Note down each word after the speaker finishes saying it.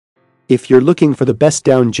If you're looking for the best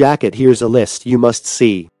down jacket, here's a list you must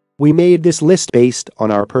see. We made this list based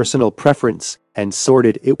on our personal preference and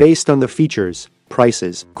sorted it based on the features,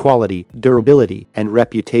 prices, quality, durability, and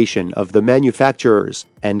reputation of the manufacturers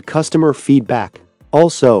and customer feedback.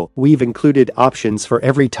 Also, we've included options for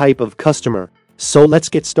every type of customer. So let's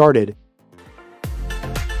get started.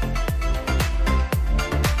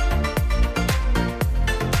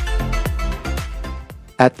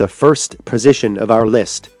 At the first position of our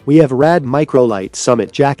list, we have Rab Microlight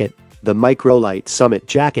Summit Jacket. The Microlight Summit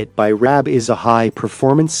Jacket by Rab is a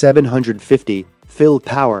high-performance 750 fill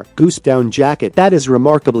power goose down jacket that is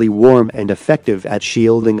remarkably warm and effective at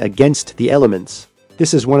shielding against the elements.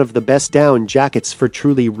 This is one of the best down jackets for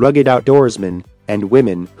truly rugged outdoorsmen and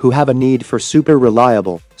women who have a need for super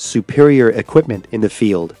reliable, superior equipment in the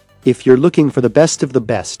field. If you're looking for the best of the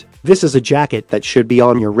best, this is a jacket that should be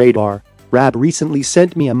on your radar. Rab recently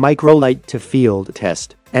sent me a Microlight to field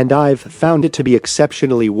test, and I've found it to be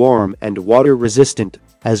exceptionally warm and water resistant,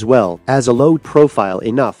 as well as a low profile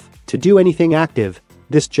enough to do anything active.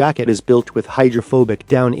 This jacket is built with hydrophobic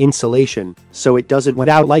down insulation, so it doesn't wet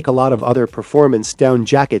out like a lot of other performance down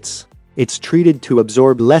jackets. It's treated to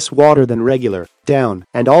absorb less water than regular down,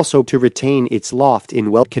 and also to retain its loft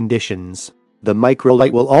in wet conditions. The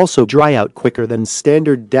Microlight will also dry out quicker than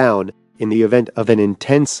standard down in the event of an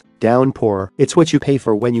intense downpour. It's what you pay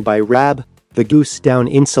for when you buy Rab. The goose down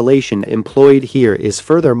insulation employed here is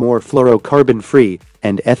furthermore fluorocarbon-free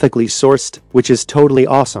and ethically sourced, which is totally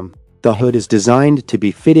awesome. The hood is designed to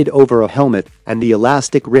be fitted over a helmet, and the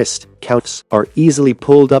elastic wrist cuffs are easily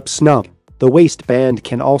pulled up snug. The waistband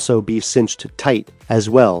can also be cinched tight,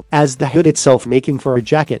 as well as the hood itself, making for a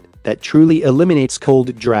jacket that truly eliminates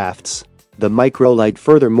cold drafts. The Microlight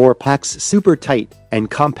furthermore packs super tight and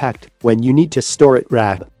compact when you need to store it.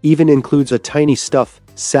 Rab even includes a tiny stuff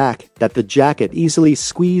sack that the jacket easily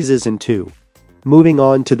squeezes into. Moving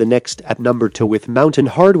on to the next at number 2 with Mountain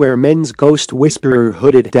Hardwear Men's Ghost Whisperer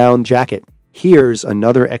Hooded Down Jacket. Here's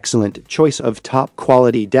another excellent choice of top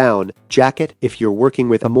quality down jacket if you're working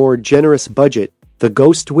with a more generous budget. The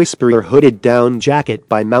Ghost Whisperer Hooded Down Jacket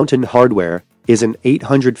by Mountain Hardwear is an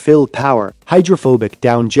 800 fill power hydrophobic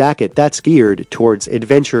down jacket that's geared towards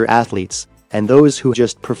adventure athletes and those who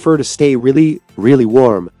just prefer to stay really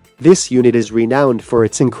warm. This unit is renowned for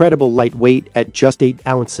its incredible lightweight at just 8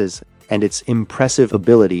 ounces and its impressive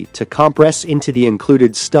ability to compress into the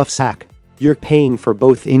included stuff sack. You're paying for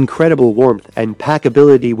both incredible warmth and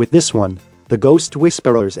packability with this one. The Ghost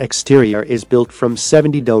Whisperer's exterior is built from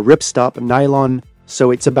 70 del ripstop nylon,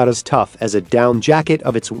 so it's about as tough as a down jacket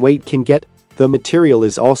of its weight can get. The material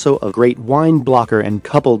is also a great wind blocker, and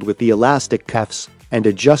coupled with the elastic cuffs and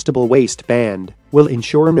adjustable waistband, will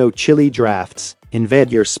ensure no chilly drafts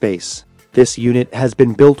invade your space. This unit has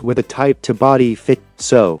been built with a type-to-body fit,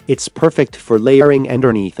 so it's perfect for layering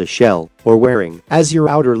underneath a shell or wearing as your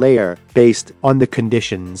outer layer based on the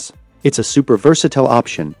conditions. It's a super versatile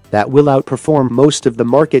option that will outperform most of the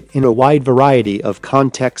market in a wide variety of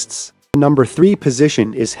contexts. Number 3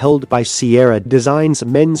 position is held by Sierra Designs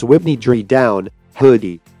Men's Whitney Down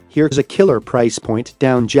Hoodie. Here's a killer price point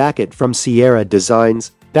down jacket from Sierra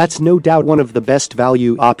Designs that's no doubt one of the best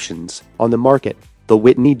value options on the market. The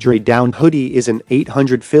Whitney Down Hoodie is an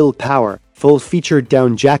 800 fill power, full-featured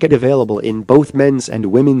down jacket available in both men's and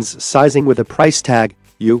women's sizing with a price tag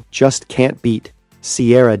you just can't beat.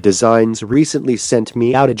 Sierra Designs recently sent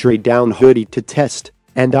me out a down hoodie to test,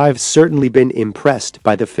 and I've certainly been impressed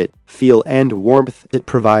by the fit, feel, and warmth it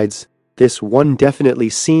provides. This one definitely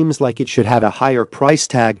seems like it should have a higher price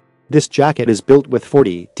tag. This jacket is built with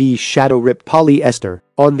 40D shadow rip polyester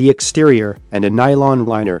on the exterior and a nylon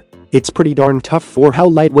liner. It's pretty darn tough for how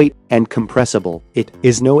lightweight and compressible it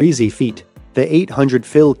is. No easy feat. The 800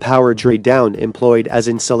 fill power down employed as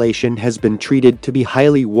insulation has been treated to be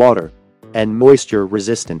highly water and moisture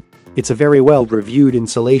resistant. It's a very well-reviewed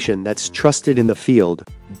insulation that's trusted in the field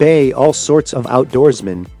by all sorts of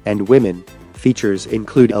outdoorsmen and women. Features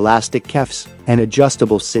include elastic cuffs, an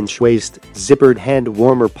adjustable cinch waist, zippered hand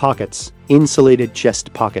warmer pockets, insulated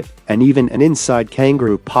chest pocket, and even an inside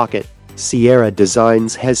kangaroo pocket. Sierra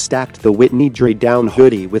Designs has stacked the Whitney Down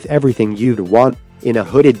Hoodie with everything you'd want in a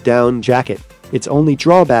hooded down jacket. Its only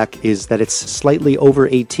drawback is that it's slightly over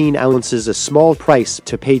 18 ounces, a small price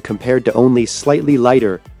to pay compared to only slightly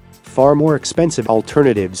lighter, far more expensive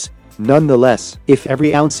alternatives. Nonetheless, if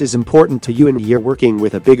every ounce is important to you and you're working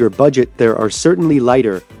with a bigger budget, there are certainly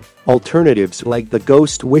lighter alternatives like the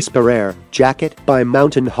Ghost Whisperer jacket by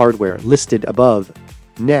Mountain Hardwear listed above.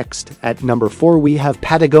 Next, at number 4 we have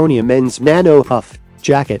Patagonia Men's Nano Puff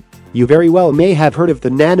Jacket. You very well may have heard of the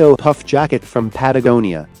Nano Puff Jacket from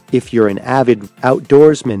Patagonia. If you're an avid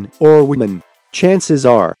outdoorsman or woman, chances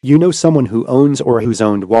are you know someone who owns or who's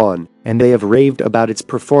owned one, and they have raved about its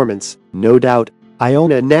performance, no doubt. I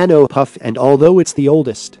own a Nano Puff, and although it's the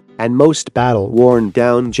oldest and most battle-worn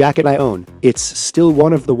down jacket I own, it's still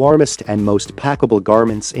one of the warmest and most packable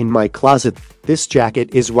garments in my closet. This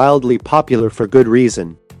jacket is wildly popular for good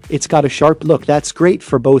reason. It's got a sharp look that's great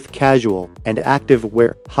for both casual and active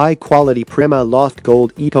wear, high-quality Prima Loft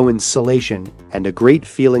Gold Eco insulation, and a great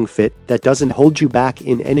feeling fit that doesn't hold you back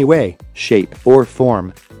in any way, shape, or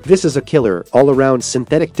form. This is a killer all-around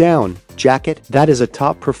synthetic down jacket that is a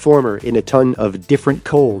top performer in a ton of different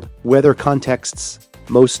cold weather contexts.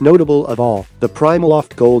 Most notable of all, the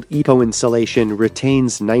Primaloft Gold Eco insulation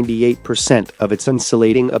retains 98% of its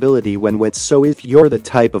insulating ability when wet, so if you're the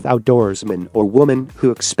type of outdoorsman or woman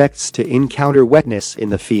who expects to encounter wetness in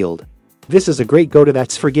the field, this is a great go-to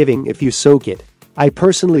that's forgiving if you soak it. I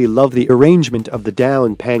personally love the arrangement of the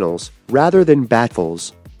down panels rather than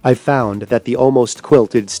battles. I've found that the almost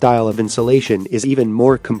quilted style of insulation is even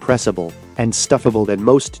more compressible and stuffable than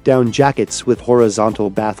most down jackets with horizontal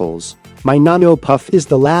baffles. My Nano Puff is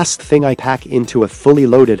the last thing I pack into a fully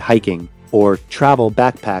loaded hiking or travel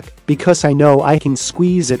backpack because I know I can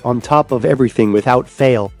squeeze it on top of everything without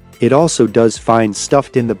fail. It also does fine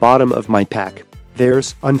stuffed in the bottom of my pack.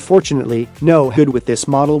 There's, unfortunately, no hood with this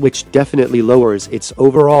model, which definitely lowers its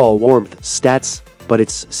overall warmth stats, but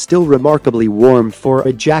it's still remarkably warm for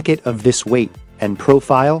a jacket of this weight and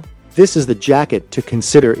profile. This is the jacket to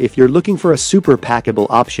consider if you're looking for a super packable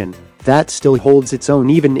option that still holds its own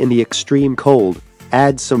even in the extreme cold.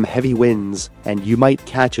 Add some heavy winds, and you might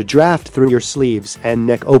catch a draft through your sleeves and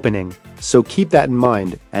neck opening, so keep that in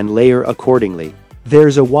mind and layer accordingly.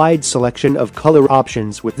 There's a wide selection of color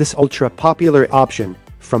options with this ultra-popular option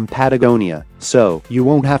from Patagonia, so you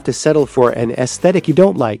won't have to settle for an aesthetic you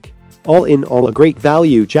don't like. All in all, a great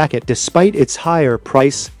value jacket despite its higher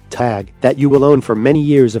price tag that you will own for many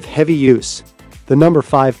years of heavy use. The number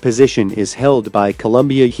 5 position is held by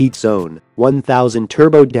Columbia Heatzone 1000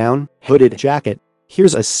 Turbo Down Hooded Jacket.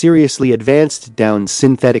 Here's a seriously advanced down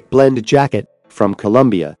synthetic blend jacket from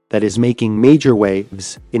Columbia that is making major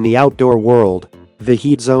waves in the outdoor world. The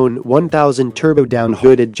Heatzone 1000 Turbo Down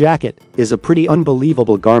Hooded Jacket is a pretty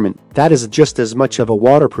unbelievable garment that is just as much of a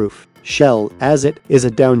waterproof shell as it is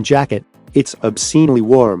a down jacket. It's obscenely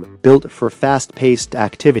warm, built for fast-paced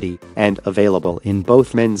activity, and available in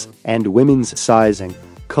both men's and women's sizing.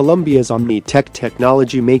 Columbia's Omni-Tech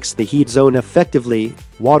technology makes the Heatzone effectively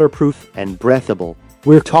waterproof and breathable.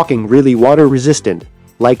 We're talking really water-resistant.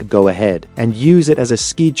 Like, go ahead and use it as a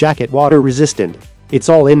ski jacket water-resistant. It's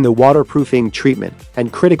all in the waterproofing treatment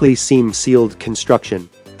and critically seam-sealed construction.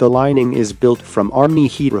 The lining is built from Omni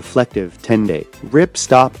Heat Reflective 10-day.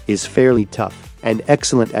 Ripstop is fairly tough and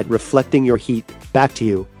excellent at reflecting your heat back to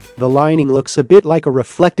you. The lining looks a bit like a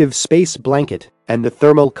reflective space blanket, and the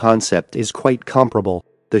thermal concept is quite comparable.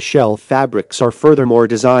 The shell fabrics are furthermore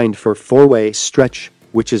designed for 4-way stretch,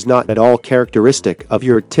 which is not at all characteristic of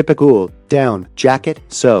your typical down jacket,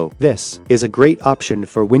 so this is a great option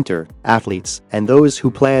for winter athletes and those who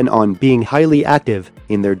plan on being highly active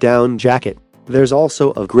in their down jacket. There's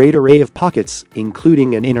also a great array of pockets,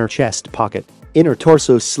 including an inner chest pocket, inner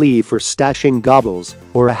torso sleeve for stashing goggles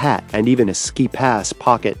or a hat, and even a ski pass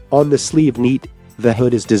pocket on the sleeve. Neat. The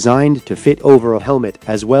hood is designed to fit over a helmet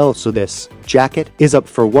as well, so this jacket is up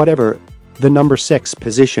for whatever. The number 6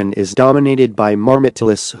 position is dominated by Marmot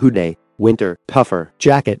Tullus Hoody Winter Puffer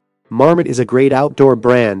Jacket. Marmot is a great outdoor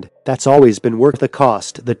brand that's always been worth the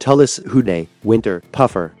cost. The Tullus Hoody Winter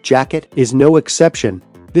Puffer Jacket is no exception.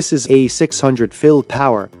 This is a 600 fill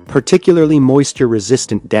power, particularly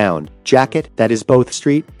moisture-resistant down jacket that is both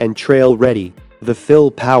street and trail ready. The fill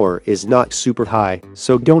power is not super high,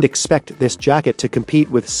 so don't expect this jacket to compete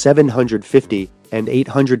with 750 and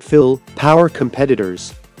 800 fill power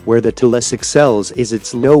competitors. Where the Tullus excels is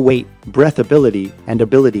its low weight, breathability, and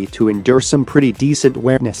ability to endure some pretty decent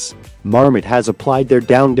wearness. Marmot has applied their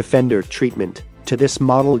Down Defender treatment to this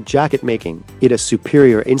model jacket, making it a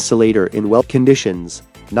superior insulator in wet conditions.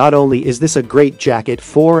 Not only is this a great jacket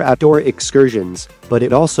for outdoor excursions, but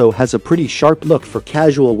it also has a pretty sharp look for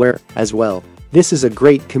casual wear as well. This is a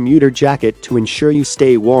great commuter jacket to ensure you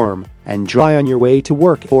stay warm and dry on your way to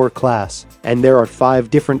work or class, and there are 5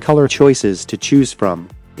 different color choices to choose from.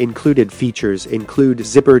 Included features include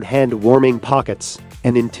zippered hand-warming pockets,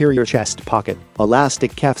 an interior chest pocket,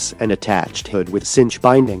 elastic cuffs, and attached hood with cinch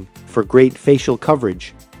binding for great facial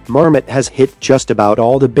coverage. Marmot has hit just about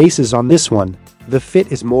all the bases on this one. The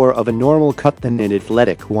fit is more of a normal cut than an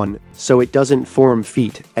athletic one, so it doesn't form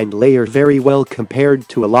feet and layer very well compared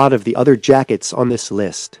to a lot of the other jackets on this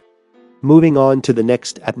list. Moving on to the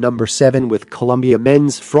next at number 7 with Columbia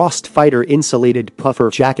Men's Frost Fighter Insulated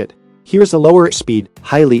Puffer Jacket. Here's a lower speed,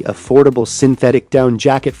 highly affordable synthetic down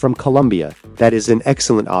jacket from Columbia that is an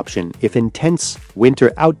excellent option if intense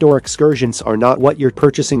winter outdoor excursions are not what you're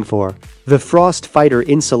purchasing for. The Frost Fighter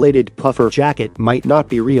Insulated Puffer Jacket might not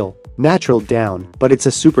be real, natural down, but it's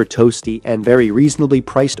a super toasty and very reasonably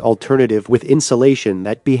priced alternative with insulation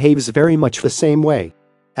that behaves very much the same way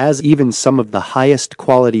as even some of the highest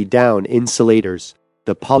quality down insulators.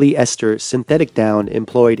 The polyester synthetic down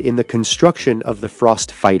employed in the construction of the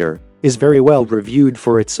Frost Fighter is very well reviewed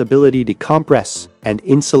for its ability to compress and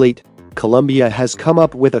insulate. Columbia has come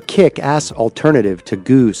up with a kick-ass alternative to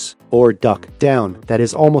goose or duck down that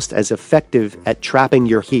is almost as effective at trapping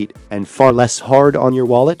your heat and far less hard on your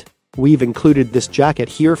wallet. We've included this jacket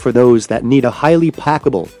here for those that need a highly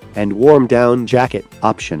packable and warm down jacket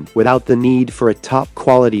option without the need for a top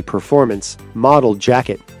quality performance model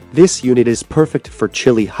jacket. This unit is perfect for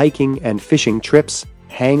chilly hiking and fishing trips,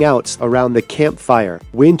 hangouts around the campfire,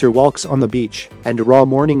 winter walks on the beach, and raw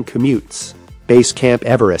morning commutes. Base Camp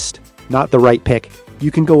Everest. Not the right pick. You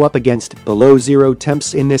can go up against below zero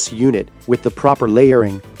temps in this unit with the proper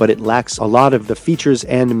layering, but it lacks a lot of the features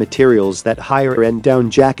and materials that higher-end down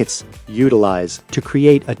jackets utilize to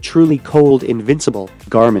create a truly cold invincible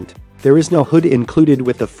garment. There is no hood included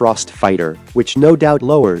with the Frost Fighter, which no doubt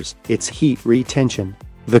lowers its heat retention.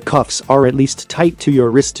 The cuffs are at least tight to your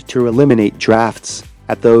wrist to eliminate drafts.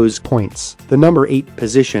 At those points, the number 8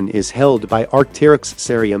 position is held by Arc'teryx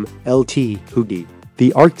Cerium LT Hoody.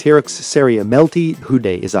 The Arc'teryx Cerium LT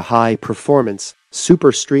Hoody is a high-performance,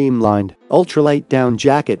 super streamlined, ultralight down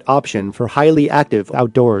jacket option for highly active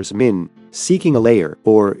outdoorsmen seeking a layer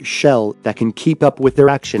or shell that can keep up with their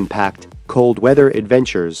action-packed, cold weather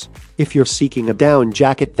adventures. If you're seeking a down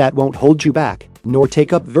jacket that won't hold you back, nor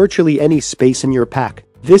take up virtually any space in your pack,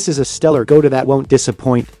 this is a stellar go-to that won't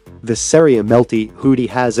disappoint. The Cerium LT Hoody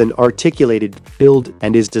has an articulated build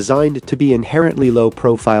and is designed to be inherently low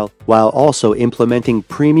profile while also implementing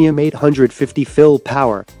premium 850 fill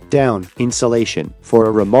power down insulation for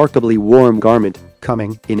a remarkably warm garment,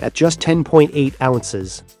 coming in at just 10.8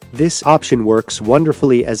 ounces. This option works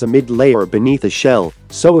wonderfully as a mid-layer beneath a shell,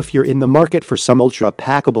 so if you're in the market for some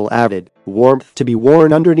ultra-packable added warmth to be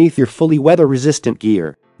worn underneath your fully weather-resistant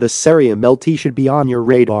gear, the Cerium LT should be on your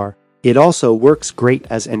radar. It also works great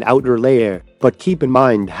as an outer layer, but keep in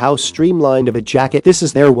mind how streamlined of a jacket this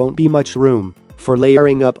is. There won't be much room for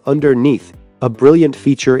layering up underneath. A brilliant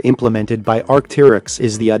feature implemented by Arc'teryx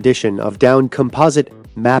is the addition of down composite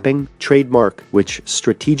mapping trademark, which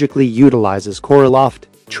strategically utilizes Coraloft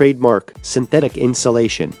trademark synthetic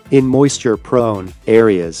insulation in moisture-prone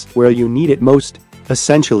areas where you need it most.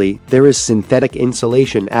 Essentially, there is synthetic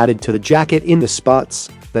insulation added to the jacket in the spots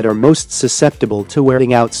that are most susceptible to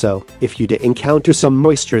wearing out, so if you do encounter some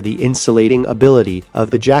moisture, the insulating ability of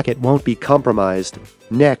the jacket won't be compromised.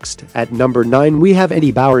 Next, at number 9 we have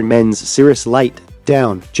Eddie Bauer Men's CirrusLite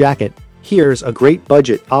down jacket. Here's a great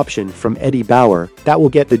budget option from Eddie Bauer that will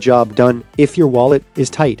get the job done if your wallet is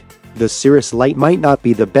tight. The CirrusLite might not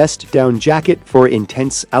be the best down jacket for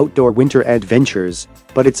intense outdoor winter adventures,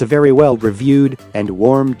 but it's a very well-reviewed and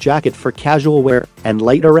warm jacket for casual wear and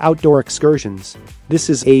lighter outdoor excursions. This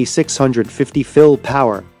is a 650 fill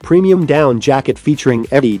power, premium down jacket featuring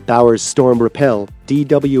Eddie Bauer's Storm Repel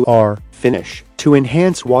DWR finish to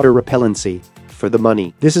enhance water repellency. For the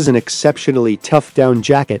money, this is an exceptionally tough down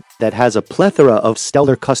jacket that has a plethora of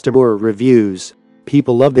stellar customer reviews.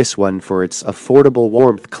 People love this one for its affordable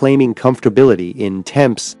warmth, claiming comfortability in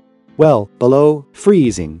temps well below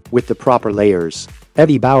freezing with the proper layers.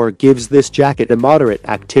 Eddie Bauer gives this jacket a moderate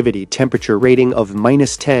activity temperature rating of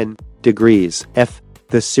 -10 degrees F.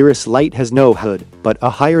 The CirrusLite has no hood, but a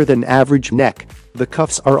higher than average neck. The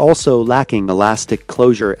cuffs are also lacking elastic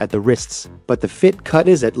closure at the wrists, but the fit cut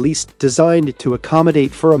is at least designed to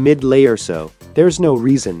accommodate for a mid-layer, so there's no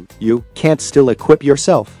reason you can't still equip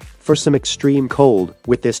yourself for some extreme cold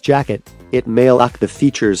with this jacket. It may lack the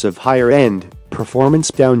features of higher-end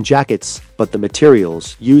performance down jackets, but the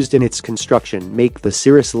materials used in its construction make the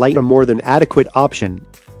CirrusLite a more than adequate option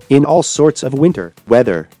in all sorts of winter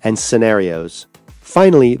weather and scenarios.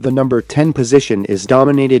 Finally, the number 10 position is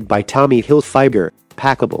dominated by Tommy Hilfiger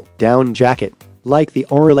Packable down jacket. Like the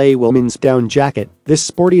Orlay women's down jacket, this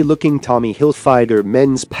sporty-looking Tommy Hilfiger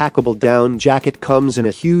men's packable down jacket comes in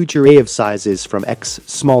a huge array of sizes from X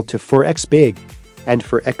small to 4X big, and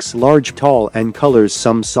for X large tall, and colors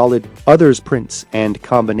some solid, others prints and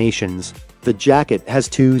combinations. The jacket has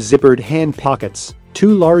 2 zippered hand pockets,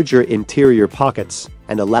 2 larger interior pockets,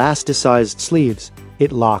 and elasticized sleeves.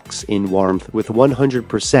 It locks in warmth with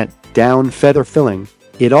 100% down feather filling.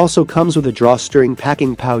 It also comes with a drawstring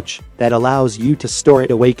packing pouch that allows you to store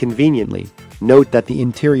it away conveniently. Note that the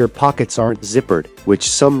interior pockets aren't zippered, which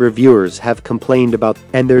some reviewers have complained about,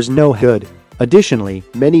 and there's no hood. Additionally,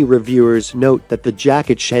 many reviewers note that the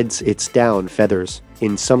jacket sheds its down feathers,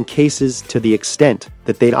 in some cases to the extent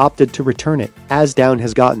that they opted to return it, as down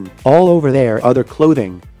has gotten all over their other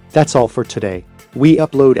clothing. That's all for today. We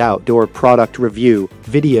upload outdoor product review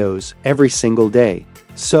videos every single day.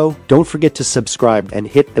 So, don't forget to subscribe and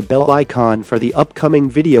hit the bell icon for the upcoming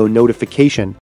video notification.